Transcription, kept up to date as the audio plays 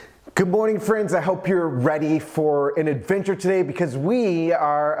Good morning, friends. I hope you're ready for an adventure today because we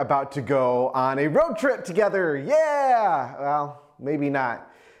are about to go on a road trip together. Yeah! Well, maybe not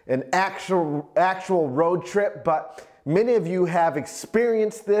an actual road trip, but many of you have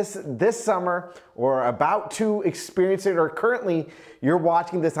experienced this summer or about to experience it, or currently you're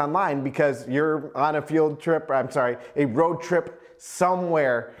watching this online because you're on a a road trip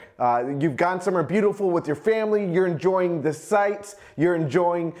somewhere. You've gone somewhere beautiful with your family. You're enjoying the sights. You're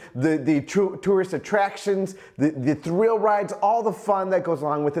enjoying the tourist attractions, the thrill rides, all the fun that goes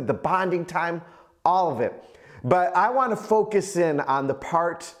along with it, the bonding time, all of it. But I want to focus in on the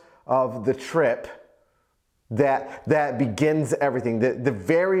part of the trip that begins everything, the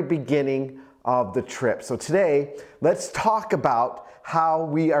very beginning of the trip. So today, let's talk about how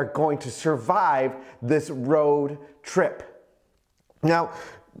we are going to survive this road trip. Now,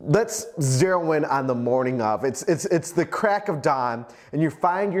 let's zero in on the morning of. It's the crack of dawn, and you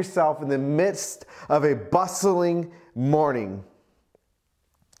find yourself in the midst of a bustling morning.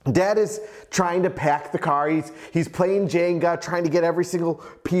 Dad is trying to pack the car. He's playing Jenga, trying to get every single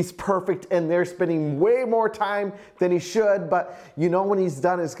piece perfect, and they're spending way more time than he should, but you know when he's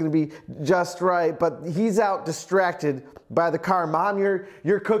done it's going to be just right. But he's out distracted by the car. Mom,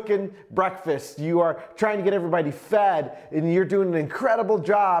 you're cooking breakfast. You are trying to get everybody fed, and you're doing an incredible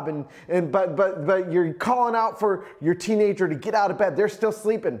job, but you're calling out for your teenager to get out of bed. They're still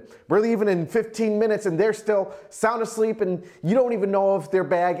sleeping. We're leaving in 15 minutes and they're still sound asleep, and you don't even know if their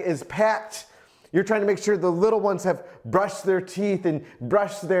bag is packed. You're trying to make sure the little ones have brushed their teeth and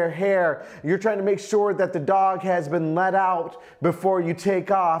brushed their hair. You're trying to make sure that the dog has been let out before you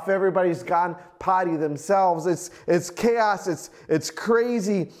take off. Everybody's gone potty themselves. It's chaos. It's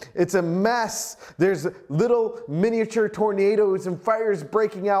crazy. It's a mess. There's little miniature tornadoes and fires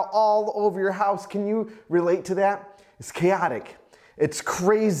breaking out all over your house. Can you relate to that? It's chaotic. It's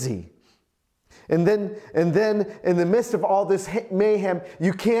crazy. And then in the midst of all this mayhem,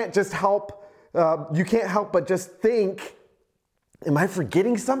 you can't help but just think, am I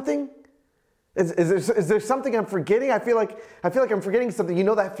forgetting something? Is there something I'm forgetting? I feel like I'm forgetting something. You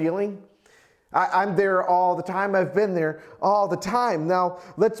know that feeling? I'm there all the time. I've been there all the time. Now,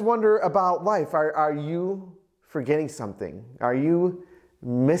 let's wonder about life. Are you forgetting something? Are you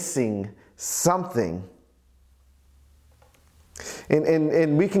missing something?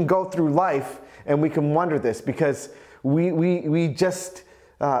 And we can go through life and we can wonder this because we just,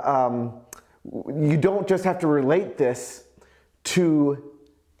 you don't just have to relate this to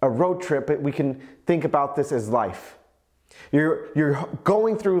a road trip, but we can think about this as life. You're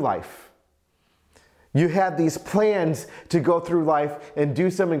going through life. You have these plans to go through life and do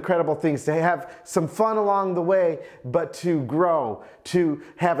some incredible things, to have some fun along the way, but to grow, to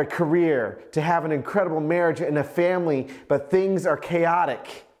have a career, to have an incredible marriage and a family, but things are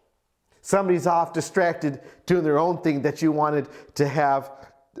chaotic. Somebody's off distracted doing their own thing that you wanted to have,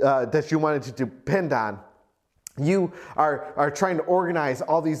 that you wanted to depend on. You are trying to organize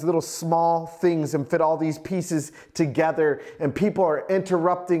all these little small things and fit all these pieces together, and people are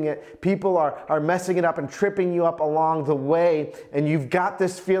interrupting it. People are messing it up and tripping you up along the way, and you've got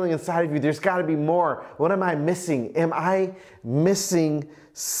this feeling inside of you, there's got to be more. What am I missing? Am I missing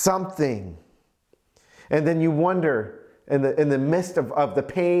something? And then you wonder, in the midst of the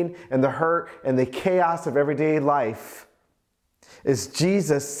pain and the hurt and the chaos of everyday life, is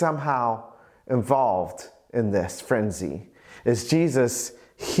Jesus somehow involved in this frenzy? Is Jesus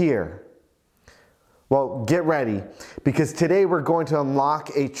here? Well, get ready, because today we're going to unlock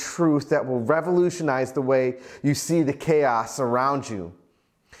a truth that will revolutionize the way you see the chaos around you.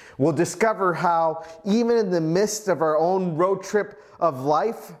 We'll discover how, even in the midst of our own road trip of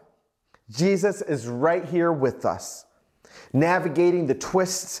life, Jesus is right here with us, navigating the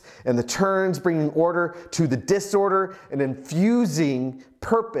twists and the turns, bringing order to the disorder, and infusing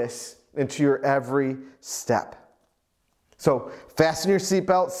purpose into your every step. So fasten your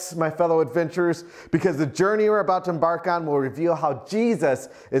seatbelts, my fellow adventurers, because the journey we're about to embark on will reveal how Jesus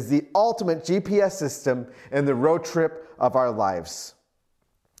is the ultimate GPS system in the road trip of our lives.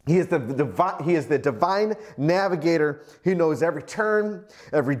 He is the divine navigator. He knows every turn,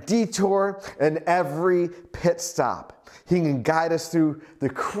 every detour, and every pit stop. He can guide us through the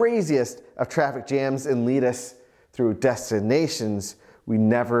craziest of traffic jams and lead us through destinations we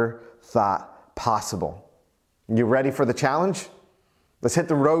never thought possible. You ready for the challenge? Let's hit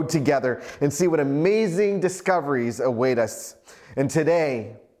the road together and see what amazing discoveries await us. And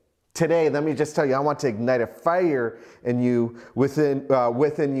today, let me just tell you, I want to ignite a fire in you,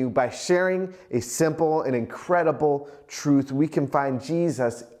 within you, by sharing a simple and incredible truth. We can find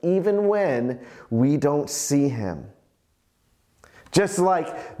Jesus even when we don't see him. Just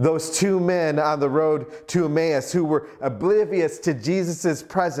like those two men on the road to Emmaus who were oblivious to Jesus'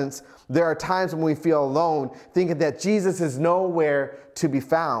 presence, there are times when we feel alone, thinking that Jesus is nowhere to be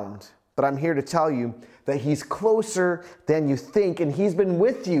found. But I'm here to tell you that he's closer than you think, and he's been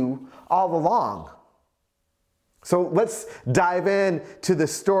with you all along. So let's dive in to the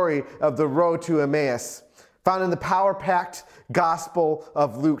story of the road to Emmaus, found in the power-packed Gospel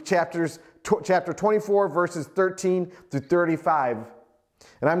of Luke, chapter 24, verses 13 through 35.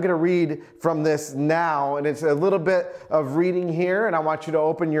 And I'm going to read from this now, and it's a little bit of reading here, and I want you to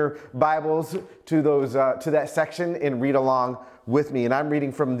open your Bibles to that section and read along with me. And I'm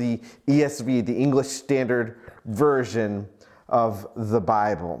reading from the ESV, the English Standard Version of the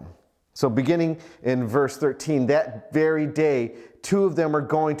Bible. So beginning in verse 13, that very day, two of them were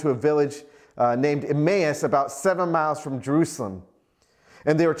going to a village named Emmaus, about 7 miles from Jerusalem.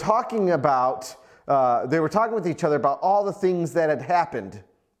 And they were talking with each other about all the things that had happened.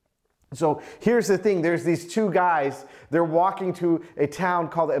 So here's the thing. There's these two guys. They're walking to a town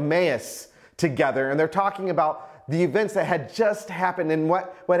called Emmaus together, and they're talking about the events that had just happened. And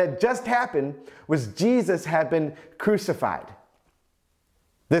what had just happened was Jesus had been crucified.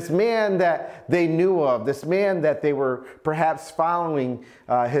 This man that they knew of, this man that they were perhaps following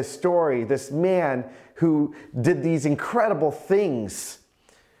his story, this man who did these incredible things,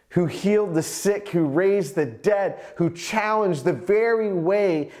 who healed the sick, who raised the dead, who challenged the very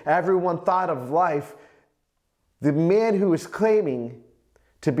way everyone thought of life, the man who was claiming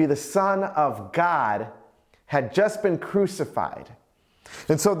to be the Son of God had just been crucified.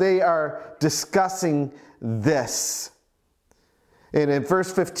 And so they are discussing this. And in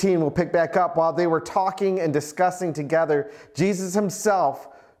verse 15, we'll pick back up. While they were talking and discussing together, Jesus himself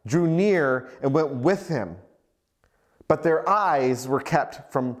drew near and went with him. But their eyes were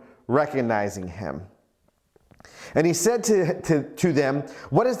kept from recognizing him. And he said to them,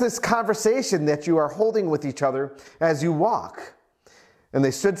 "What is this conversation that you are holding with each other as you walk?" And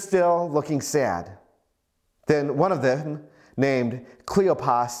they stood still, looking sad. Then one of them, named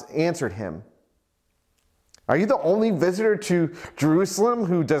Cleopas, answered him, "Are you the only visitor to Jerusalem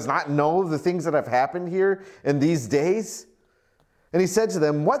who does not know the things that have happened here in these days?" And he said to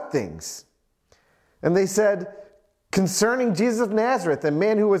them, "What things?" And they said, "Concerning Jesus of Nazareth, a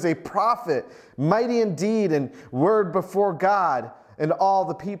man who was a prophet, mighty in deed and word before God and all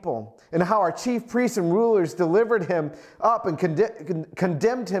the people, and how our chief priests and rulers delivered him up and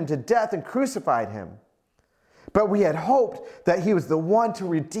condemned him to death and crucified him. But we had hoped that he was the one to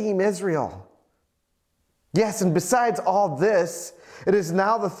redeem Israel. Yes, and besides all this, it is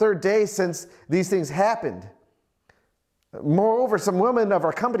now the third day since these things happened. Moreover, some women of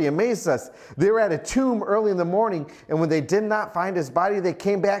our company amazed us. They were at a tomb early in the morning, and when they did not find his body, they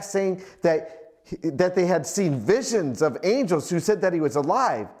came back saying that they had seen visions of angels who said that he was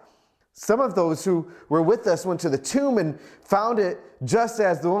alive. Some of those who were with us went to the tomb and found it just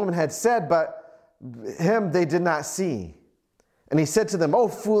as the woman had said, but him they did not see. And he said to them, 'O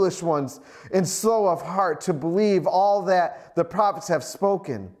foolish ones, and slow of heart to believe all that the prophets have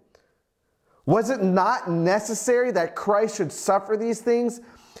spoken. Was it not necessary that Christ should suffer these things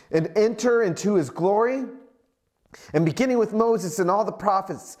and enter into his glory?' And beginning with Moses and all the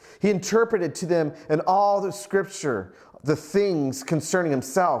prophets, he interpreted to them in all the scripture the things concerning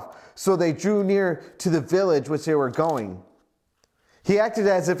himself. So they drew near to the village which they were going. He acted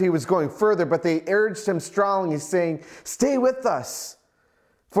as if he was going further, but they urged him strongly, saying, 'Stay with us,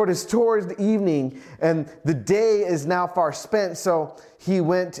 for it is towards the evening, and the day is now far spent.' So he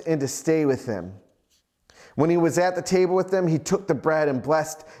went in to stay with them. When he was at the table with them, he took the bread and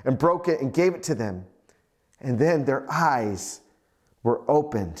blessed and broke it and gave it to them. And then their eyes were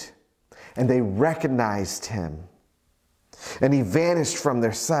opened, and they recognized him. And he vanished from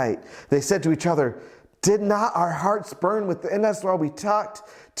their sight. They said to each other, 'Did not our hearts burn within us while he talked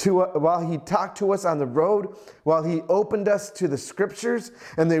to us on the road, while he opened us to the scriptures?'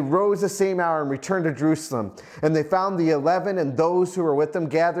 And they rose the same hour and returned to Jerusalem. And they found the 11 and those who were with them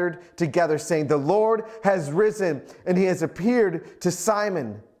gathered together, saying, 'The Lord has risen, and he has appeared to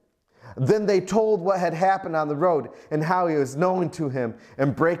Simon.' Then they told what had happened on the road and how he was known to him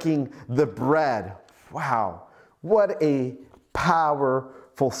and breaking the bread." Wow, what a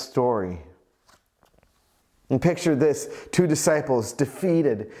powerful story. And picture this, two disciples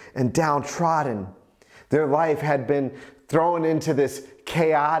defeated and downtrodden. Their life had been thrown into this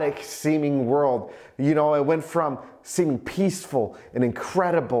chaotic seeming world. You know, it went from seeming peaceful and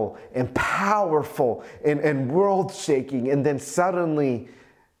incredible and powerful and world shaking, and then suddenly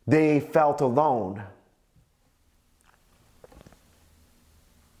they felt alone.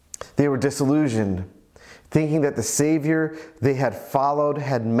 They were disillusioned. thinking that the Savior they had followed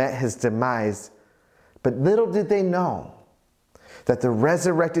had met his demise. But little did they know that the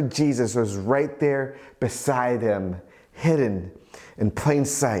resurrected Jesus was right there beside him, hidden in plain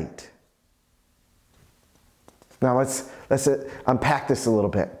sight. Now let's unpack this a little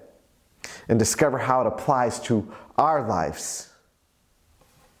bit and discover how it applies to our lives.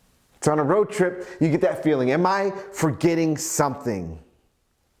 So on a road trip, you get that feeling. Am I forgetting something?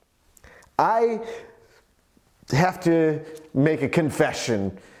 I have to make a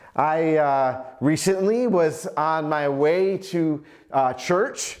confession. I recently was on my way to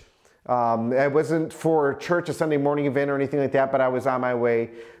church. It wasn't for church, a Sunday morning event or anything like that, but I was on my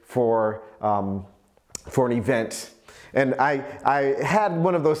way for an event. And I had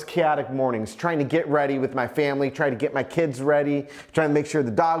one of those chaotic mornings, trying to get ready with my family, trying to get my kids ready, trying to make sure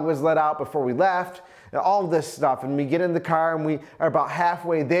the dog was let out before we left, and all this stuff. And we get in the car and we are about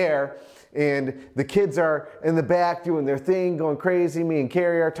halfway there, and the kids are in the back doing their thing, going crazy. Me and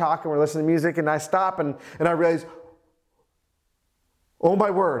Carrie are talking, we're listening to music, and I stop and I realize, oh my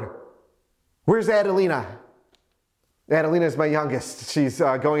word, where's Adelina? Adelina is my youngest. She's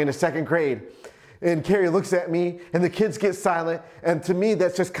going into second grade. And Carrie looks at me, and the kids get silent. And to me,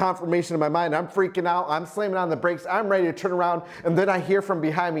 that's just confirmation in my mind. I'm freaking out. I'm slamming on the brakes. I'm ready to turn around. And then I hear from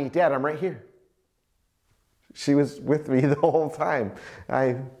behind me, Dad, I'm right here. She was with me the whole time.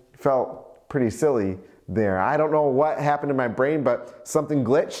 I felt pretty silly there. I don't know what happened in my brain, but something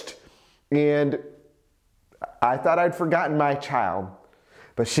glitched. And I thought I'd forgotten my child.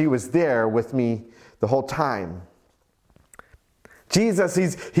 But she was there with me the whole time. Jesus,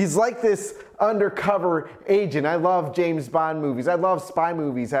 he's like this undercover agent. I love James Bond movies. I love spy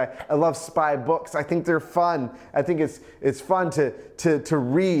movies. I love spy books. I think they're fun. I think it's fun to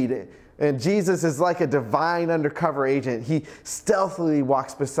read. And Jesus is like a divine undercover agent. He stealthily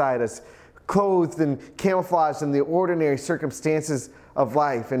walks beside us, clothed and camouflaged in the ordinary circumstances of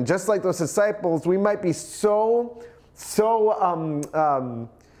life. And just like those disciples, we might be so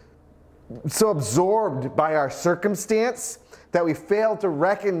absorbed by our circumstance that we fail to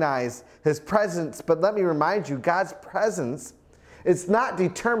recognize his presence. But let me remind you, God's presence is not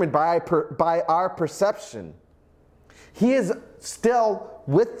determined by our perception. He is still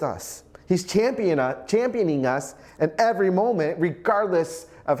with us. He's championing us in every moment, regardless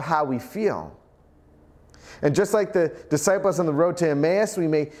of how we feel. And just like the disciples on the road to Emmaus, we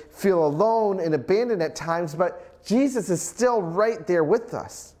may feel alone and abandoned at times, but Jesus is still right there with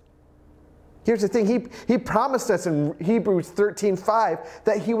us. Here's the thing, he promised us in Hebrews 13:5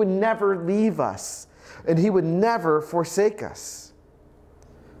 that he would never leave us and he would never forsake us.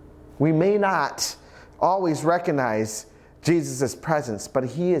 We may not always recognize Jesus' presence, but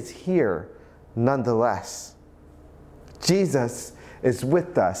he is here nonetheless. Jesus is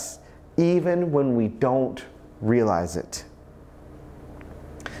with us even when we don't realize it.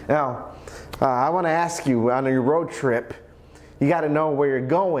 Now, I want to ask you, on your road trip, you got to know where you're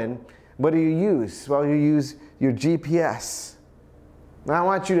going. What do you use? Well, you use your GPS. Now, I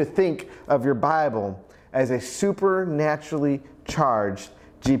want you to think of your Bible as a supernaturally charged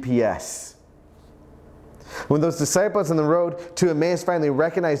GPS. When those disciples on the road to Emmaus finally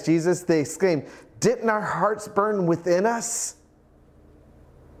recognized Jesus, they exclaimed, "Didn't our hearts burn within us?"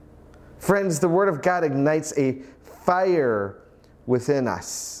 Friends, the Word of God ignites a fire within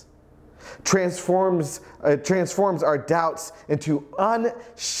us. Transforms our doubts into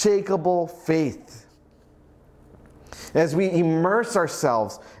unshakable faith. As we immerse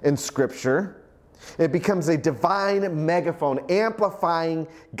ourselves in Scripture, it becomes a divine megaphone, amplifying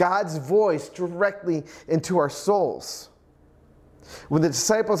God's voice directly into our souls. When the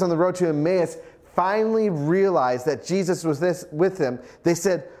disciples on the road to Emmaus finally realized that Jesus was with them, they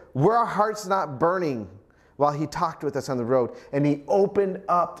said, "Were our hearts not burning while he talked with us on the road?" And he opened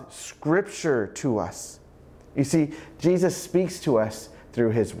up Scripture to us. You see, Jesus speaks to us through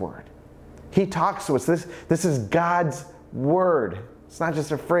his word. He talks to us. This is God's word. It's not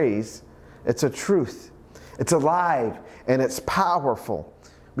just a phrase. It's a truth. It's alive and it's powerful.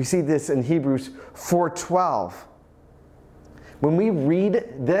 We see this in Hebrews 4:12. When we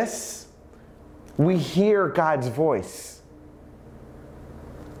read this, we hear God's voice.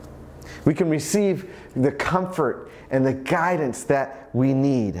 We can receive the comfort and the guidance that we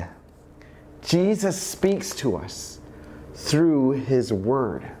need. Jesus speaks to us through his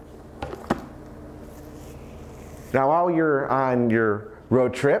word. Now, while you're on your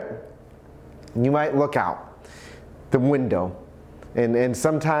road trip, you might look out the window. And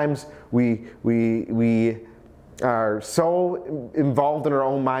sometimes we are so involved in our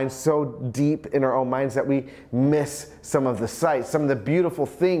own minds, so deep in our own minds that we miss some of the sights, some of the beautiful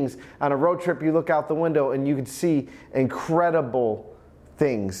things. On a road trip, you look out the window and you can see incredible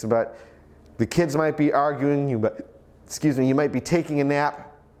things, but the kids might be arguing, you might be taking a nap,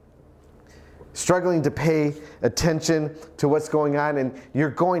 struggling to pay attention to what's going on, and you're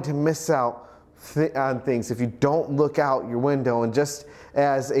going to miss out on things if you don't look out your window. And just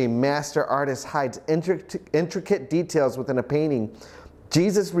as a master artist hides intricate details within a painting,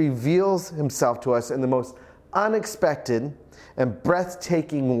 Jesus reveals himself to us in the most unexpected and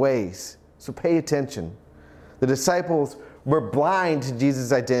breathtaking ways. So pay attention. The disciples were blind to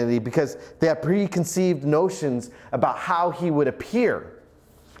Jesus' identity because they had preconceived notions about how he would appear.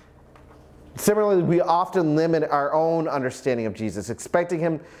 Similarly, we often limit our own understanding of Jesus, expecting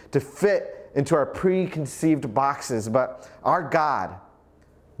him to fit into our preconceived boxes. But our God,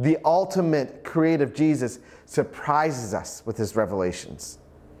 the ultimate creative Jesus, surprises us with his revelations.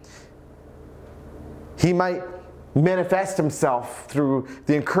 He might manifest himself through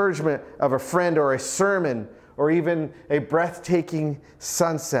the encouragement of a friend or a sermon or even a breathtaking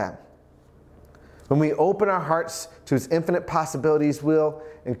sunset. When we open our hearts to his infinite possibilities, we'll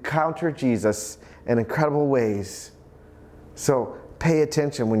encounter Jesus in incredible ways. So pay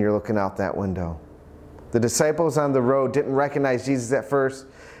attention when you're looking out that window. The disciples on the road didn't recognize Jesus at first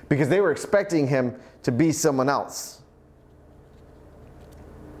because they were expecting him to be someone else.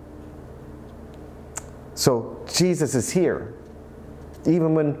 So Jesus is here,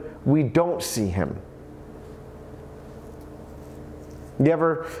 even when we don't see him. You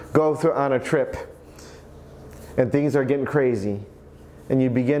ever go on a trip and things are getting crazy and you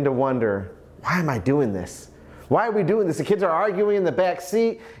begin to wonder, why am I doing this? Why are we doing this? The kids are arguing in the back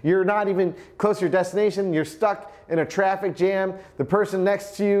seat. You're not even close to your destination. You're stuck in a traffic jam. The person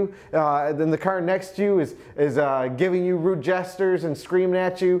next to you, in the car next to you is giving you rude gestures and screaming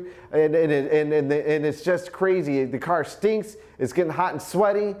at you. And it's just crazy. The car stinks. It's getting hot and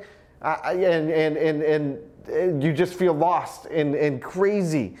sweaty. And you just feel lost and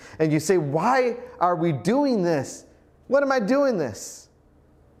crazy. And you say, why are we doing this? What am I doing this?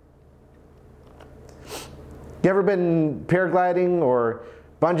 You ever been paragliding or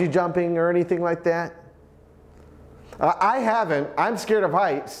bungee jumping or anything like that? I haven't. I'm scared of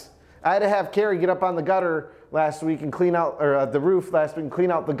heights. I had to have Carrie get up on the gutter last week and clean out, or the roof last week and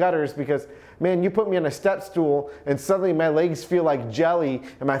clean out the gutters because, man, you put me on a step stool and suddenly my legs feel like jelly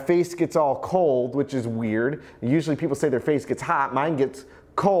and my face gets all cold, which is weird. Usually people say their face gets hot. Mine gets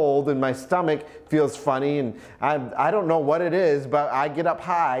cold and my stomach feels funny, and I don't know what it is, but I get up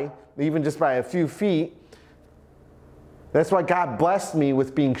high, even just by a few feet. That's why God blessed me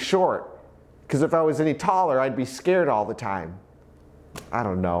with being short. Because if I was any taller, I'd be scared all the time. I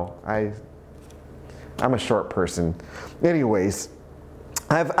don't know. I'm a short person. Anyways,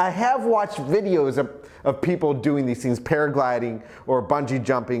 I have watched videos of people doing these things, paragliding or bungee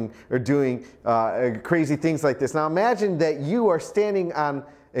jumping or doing crazy things like this. Now imagine that you are standing on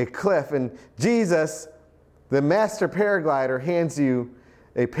a cliff and Jesus, the master paraglider, hands you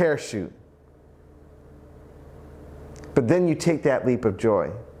a parachute. But then you take that leap of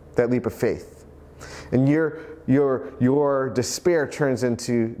joy, that leap of faith, and your despair turns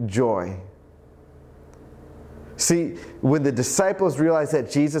into joy. See, when the disciples realized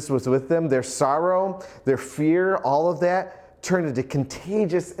that Jesus was with them, their sorrow, their fear, all of that turned into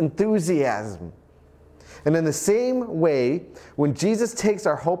contagious enthusiasm. And in the same way, when Jesus takes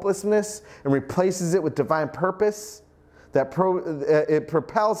our hopelessness and replaces it with divine purpose, it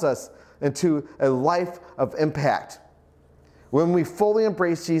propels us into a life of impact. When we fully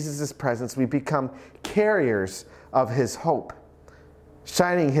embrace Jesus' presence, we become carriers of his hope,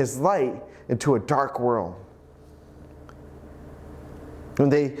 shining his light into a dark world. When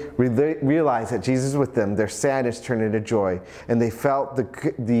they realized that Jesus was with them, their sadness turned into joy, and they felt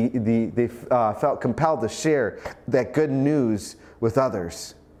felt compelled to share that good news with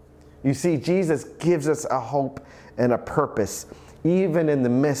others. You see, Jesus gives us a hope and a purpose, even in the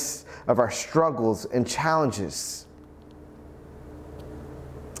midst of our struggles and challenges.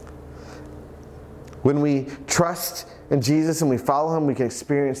 When we trust in Jesus and we follow him, we can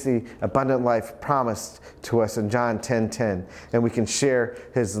experience the abundant life promised to us in John 10:10, and we can share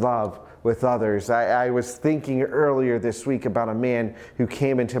his love with others. I was thinking earlier this week about a man who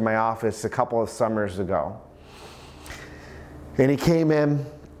came into my office a couple of summers ago. And he came in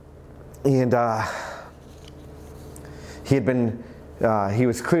and he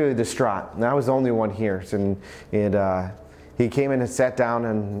was clearly distraught. And I was the only one here. He came in and sat down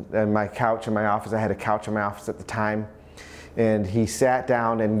on my couch in my office. I had a couch in my office at the time. And he sat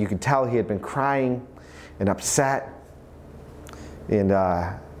down, and you could tell he had been crying. and upset.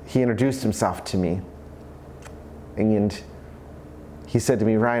 And he introduced himself to me. And he said to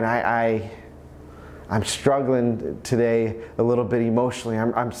me, Ryan, I'm struggling today a little bit emotionally.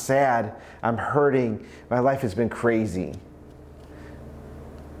 I'm sad. I'm hurting. My life has been crazy.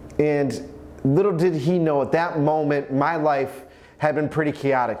 And little did he know at that moment, my life had been pretty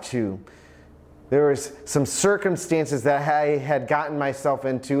chaotic too. There was some circumstances that I had gotten myself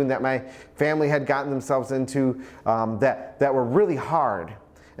into and that my family had gotten themselves into that were really hard.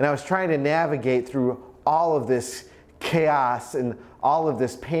 And I was trying to navigate through all of this chaos and all of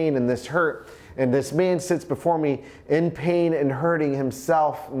this pain and this hurt. And this man sits before me in pain and hurting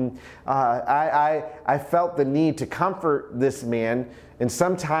himself. And I felt the need to comfort this man. And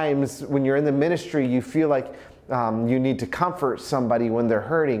sometimes when you're in the ministry, you feel like you need to comfort somebody when they're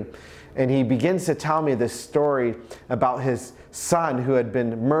hurting. And he begins to tell me this story about his son who had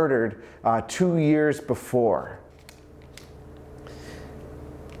been murdered 2 years before.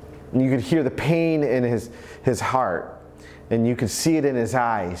 And you could hear the pain in his heart. And you could see it in his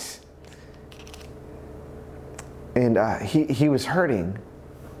eyes. And he was hurting.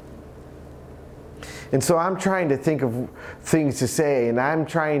 And so I'm trying to think of things to say, and I'm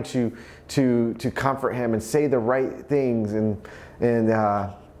trying to comfort him and say the right things. And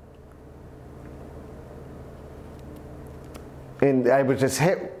I was just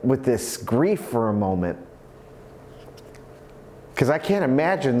hit with this grief for a moment. Because I can't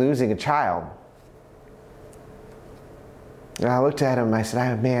imagine losing a child. And I looked at him and I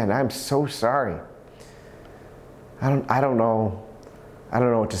said, man, I'm so sorry. I don't know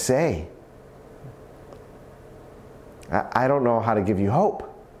what to say. I don't know how to give you hope.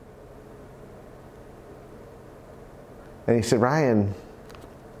 And he said, Ryan,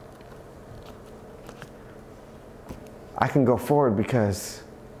 I can go forward because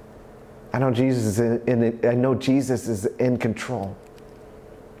I know Jesus is in control.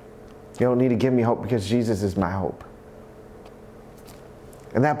 You don't need to give me hope because Jesus is my hope.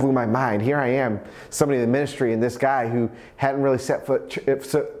 And that blew my mind. Here I am, somebody in the ministry, and this guy who hadn't really set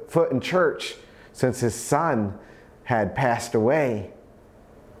foot in church since his son had passed away.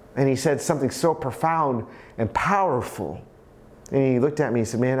 And he said something so profound and powerful. And he looked at me and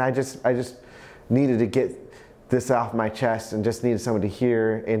said, man, I just needed to get this off my chest and just needed someone to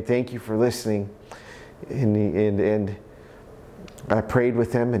hear. And thank you for listening. And I prayed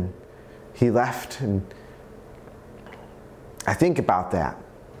with him, and he left. And I think about that.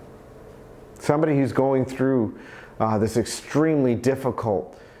 Somebody who's going through this extremely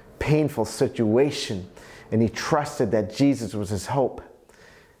difficult, painful situation, and he trusted that Jesus was his hope.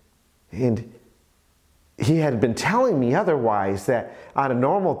 And he had been telling me otherwise, that on a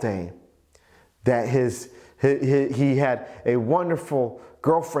normal day, that he had a wonderful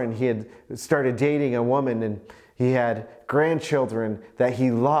girlfriend. He had started dating a woman, and he had grandchildren that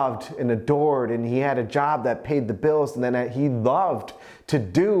he loved and adored, and he had a job that paid the bills and that he loved to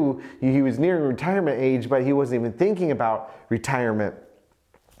do. He was nearing retirement age, but he wasn't even thinking about retirement.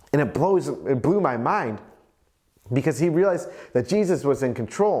 And it blew my mind because he realized that Jesus was in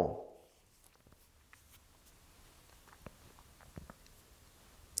control.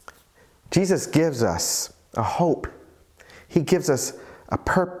 Jesus gives us a hope. He gives us a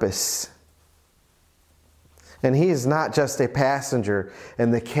purpose. And he is not just a passenger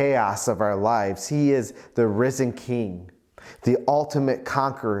in the chaos of our lives. He is the risen King, the ultimate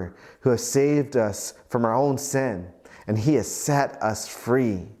conqueror who has saved us from our own sin, and he has set us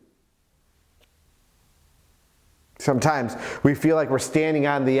free. Sometimes we feel like we're standing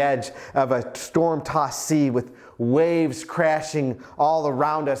on the edge of a storm-tossed sea with waves crashing all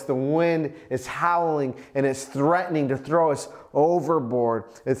around us. The wind is howling and it's threatening to throw us overboard.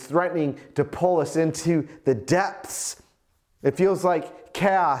 It's threatening to pull us into the depths. It feels like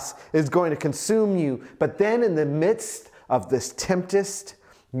chaos is going to consume you. But then in the midst of this tempest,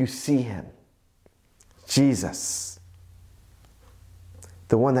 you see him. Jesus,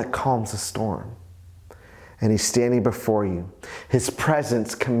 the one that calms the storm. And he's standing before you. His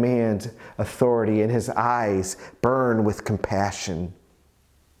presence commands authority, and his eyes burn with compassion.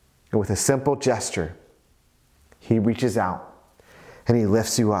 And with a simple gesture, he reaches out and he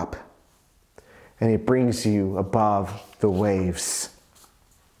lifts you up. And he brings you above the waves.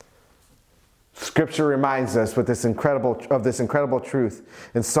 Scripture reminds us of this incredible truth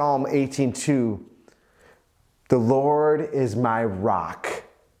in Psalm 18:2. The Lord is my rock,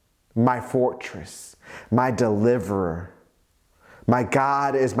 my fortress, my deliverer. My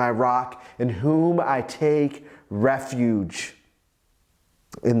God is my rock, in whom I take refuge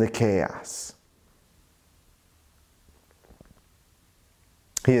in the chaos.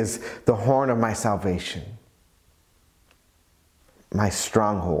 He is the horn of my salvation, my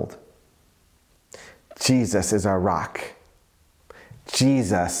stronghold. Jesus is our rock.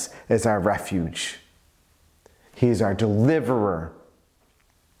 Jesus is our refuge. He is our deliverer.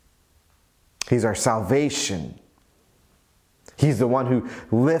 He's our salvation. He's the one who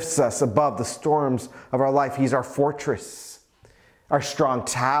lifts us above the storms of our life. He's our fortress, our strong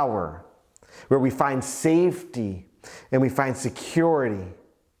tower, where we find safety and we find security.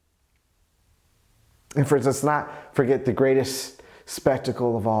 And friends, let's not forget the greatest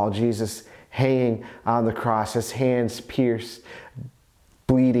spectacle of all, Jesus hanging on the cross, his hands pierced,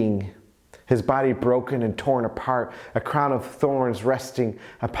 bleeding, his body broken and torn apart, a crown of thorns resting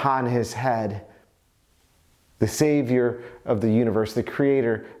upon his head. The Savior of the universe, the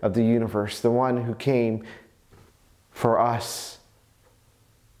Creator of the universe, the one who came for us,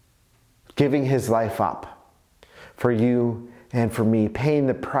 giving his life up for you and for me, paying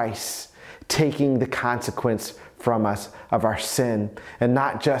the price, taking the consequence from us of our sin, and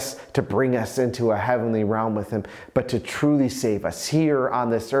not just to bring us into a heavenly realm with him, but to truly save us here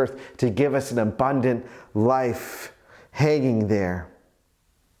on this earth, to give us an abundant life hanging there.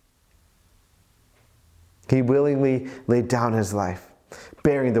 He willingly laid down his life,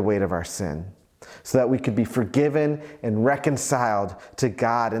 bearing the weight of our sin, so that we could be forgiven and reconciled to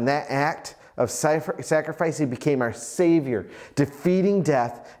God. In that act of sacrifice, he became our Savior, defeating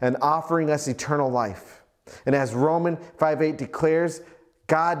death and offering us eternal life. And as Romans 5:8 declares,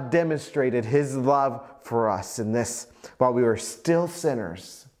 God demonstrated his love for us in this: while we were still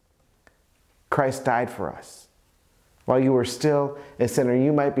sinners, Christ died for us. While you were still a sinner,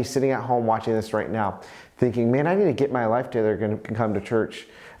 you might be sitting at home watching this right now, thinking, man, I need to get my life together and come to church.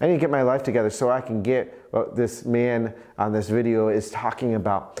 I need to get my life together so I can get what this man on this video is talking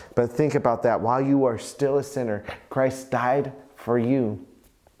about. But think about that. While you are still a sinner, Christ died for you.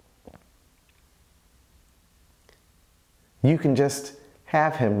 You can just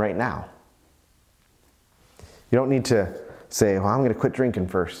have him right now. You don't need to say, well, I'm going to quit drinking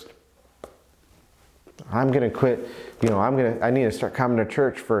first. I'm going to quit, I need to start coming to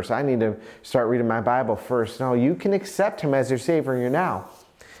church first. I need to start reading my Bible first. No, you can accept him as your Savior now.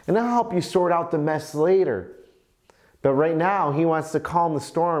 And that'll help you sort out the mess later. But right now, he wants to calm the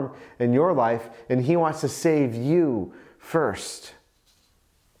storm in your life, and he wants to save you first.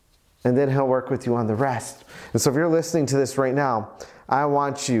 And then he'll work with you on the rest. And so if you're listening to this right now, I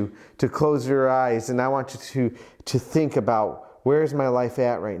want you to close your eyes, and I want you to think about, where's my life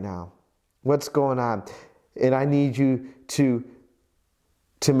at right now? What's going on? And I need you to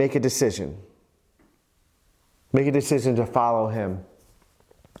make a decision. Make a decision to follow him.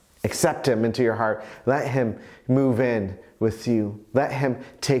 Accept him into your heart. Let him move in with you. Let him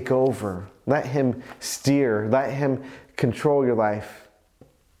take over. Let him steer. Let him control your life.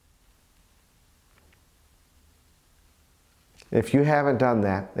 If you haven't done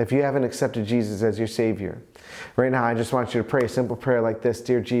that, if you haven't accepted Jesus as your Savior, right now I just want you to pray a simple prayer like this: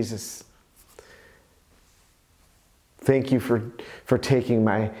 Dear Jesus, thank you for taking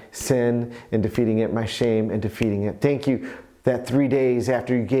my sin and defeating it, my shame and defeating it. Thank you that 3 days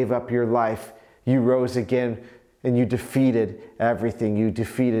after you gave up your life, you rose again and you defeated everything. You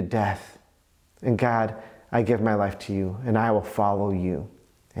defeated death. And God, I give my life to you and I will follow you.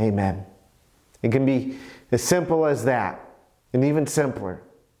 Amen. It can be as simple as that, and even simpler.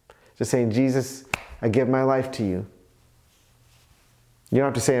 Just saying, Jesus, I give my life to you. You don't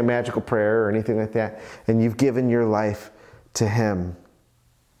have to say a magical prayer or anything like that. And you've given your life to him.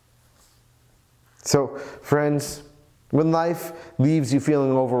 So, friends, when life leaves you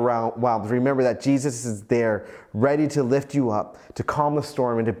feeling overwhelmed, remember that Jesus is there, ready to lift you up, to calm the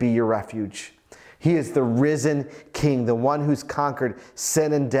storm, and to be your refuge. He is the risen King, the one who's conquered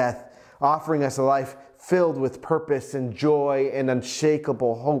sin and death, offering us a life filled with purpose and joy and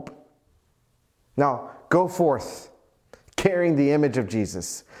unshakable hope. Now, go forth, carrying the image of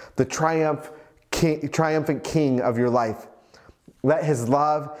Jesus, the triumphant King of your life. Let his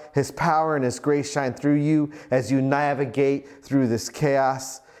love, his power, and his grace shine through you as you navigate through this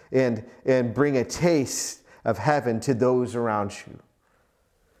chaos and bring a taste of heaven to those around you.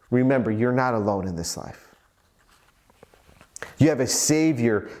 Remember, you're not alone in this life. You have a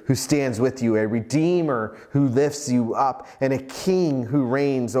Savior who stands with you, a Redeemer who lifts you up, and a King who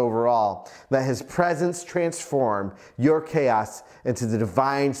reigns over all. Let his presence transform your chaos into the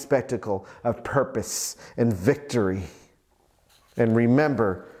divine spectacle of purpose and victory. And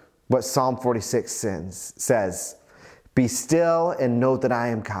remember what Psalm 46 says, "Be still and know that I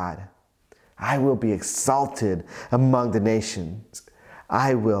am God. I will be exalted among the nations.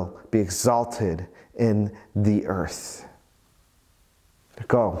 I will be exalted in the earth."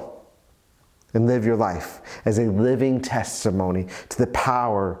 Go and live your life as a living testimony to the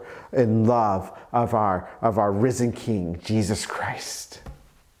power and love of our risen King, Jesus Christ.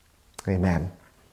 Amen.